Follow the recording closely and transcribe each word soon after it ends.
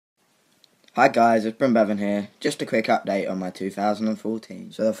Hi guys, it's Brinn Bevan here. Just a quick update on my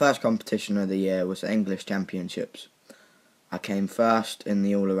 2014. So the first competition of the year was the English Championships. I came first in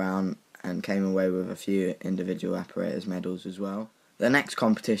the all-around and came away with a few individual apparatus medals as well. The next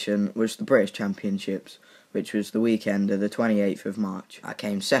competition was the British Championships, which was the weekend of the 28th of March. I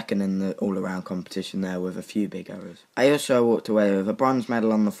came second in the all-around competition there with a few big errors. I also walked away with a bronze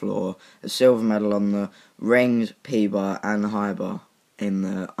medal on the floor, a silver medal on the rings, P-bar and the high bar in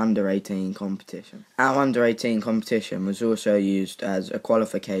the under-18 competition. Our under-18 competition was also used as a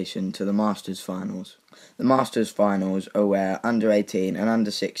qualification to the Masters finals. The Masters finals are where under-18 and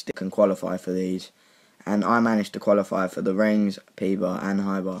under-16 can qualify for these, and I managed to qualify for the rings, P-bar and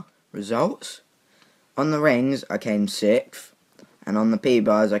high bar. Results? On the rings I came 6th, and on the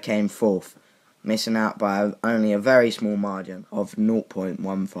P-bars I came 4th, missing out by only a very small margin of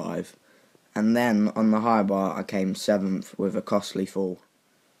 0.15. And then on the high bar I came 7th with a costly fall.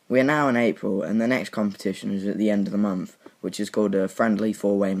 We are now in April and the next competition is at the end of the month, which is called a friendly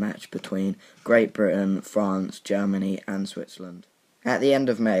four-way match between Great Britain, France, Germany and Switzerland. At the end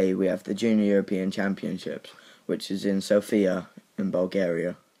of May we have the Junior European Championships, which is in Sofia in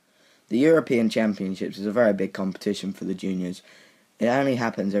Bulgaria. The European Championships is a very big competition for the juniors. It only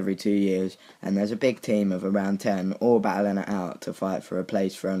happens every 2 years, and there's a big team of around 10 all battling it out to fight for a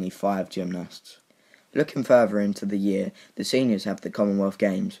place for only 5 gymnasts. Looking further into the year, the seniors have the Commonwealth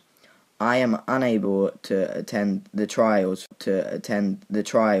Games. I am unable to attend the trials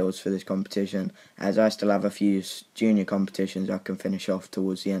for this competition, as I still have a few junior competitions I can finish off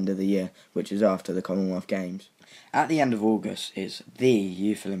towards the end of the year, which is after the Commonwealth Games. At the end of August is the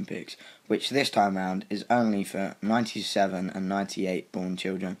Youth Olympics, which this time round is only for 97 and 98 born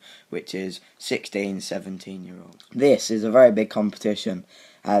children, which is 16-17-year-olds. This is a very big competition,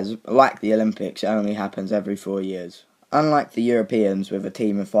 as like the Olympics, it only happens every 4 years. Unlike the Europeans with a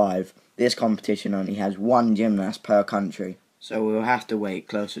team of 5, this competition only has 1 gymnast per country, so we'll have to wait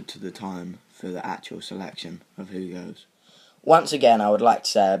closer to the time for the actual selection of who goes. Once again, I would like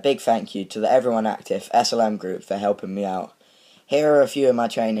to say a big thank you to the Everyone Active SLM group for helping me out. Here are a few of my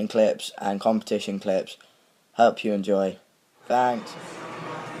training clips and competition clips. Hope you enjoy. Thanks.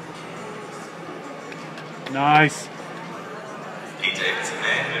 Nice. Pete Davidson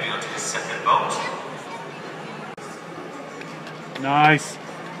there, moving on to his second vault. Nice.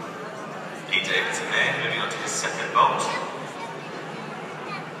 Pete Davidson there, moving on to his second vault.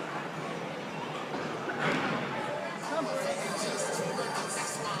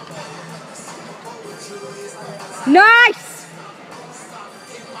 Nice!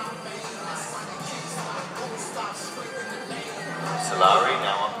 Solari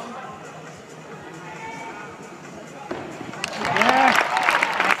now on.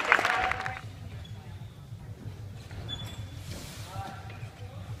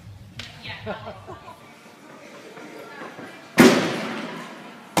 Yeah.